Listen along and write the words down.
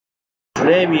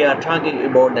Today we are talking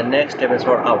about the next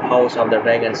episode of House of the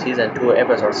Dragon Season 2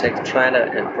 Episode 6 trailer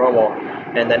and promo.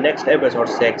 And the next episode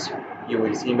 6 you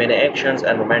will see many actions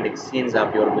and romantic scenes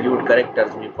of your beloved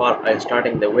characters. Before I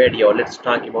starting the video, let's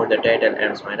talk about the title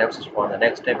and synopsis for the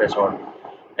next episode.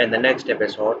 In the next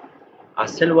episode, a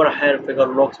silver-haired figure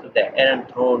looks at the Iron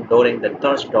Throne during the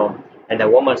thunderstorm, and the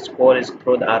woman scores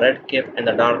through the red cape in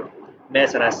the dark.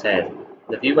 Mesra says,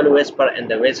 "The people whisper and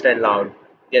the whistle loud.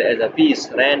 There is a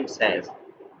peace," Rand says.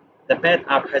 "The path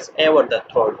up has ever the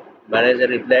thought." Manager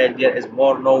replied, "There is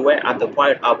more no way at the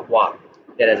point of war."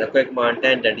 There is a quick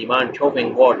mountain that demands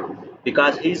chopping wood,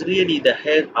 because he's really the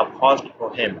head of host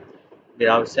for him.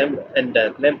 Without him in the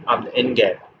glimpse of the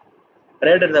in-gate.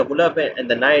 Rather the Gulab and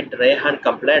the knight Rehan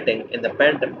completing in the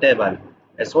pent table,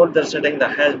 a soldier sitting the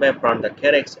husband from the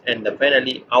carriage and the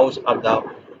finally out of the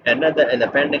another in the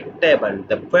pending table.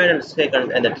 The final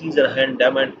seconds and the teaser hand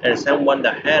diamond and someone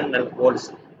the hand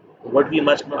holds what we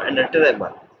must know and the terrible.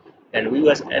 And we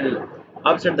was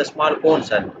upset the small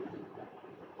console.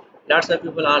 Lots of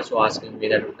people also asking me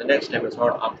that the next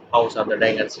episode of House of the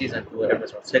Dragon Season 2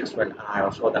 episode 6 will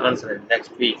arrive. So the answer is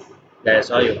next week. Guys,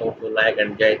 I hope you like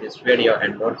and enjoy this video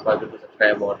and don't forget to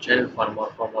subscribe our channel for more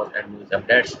promos and news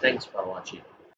updates. Thanks for watching.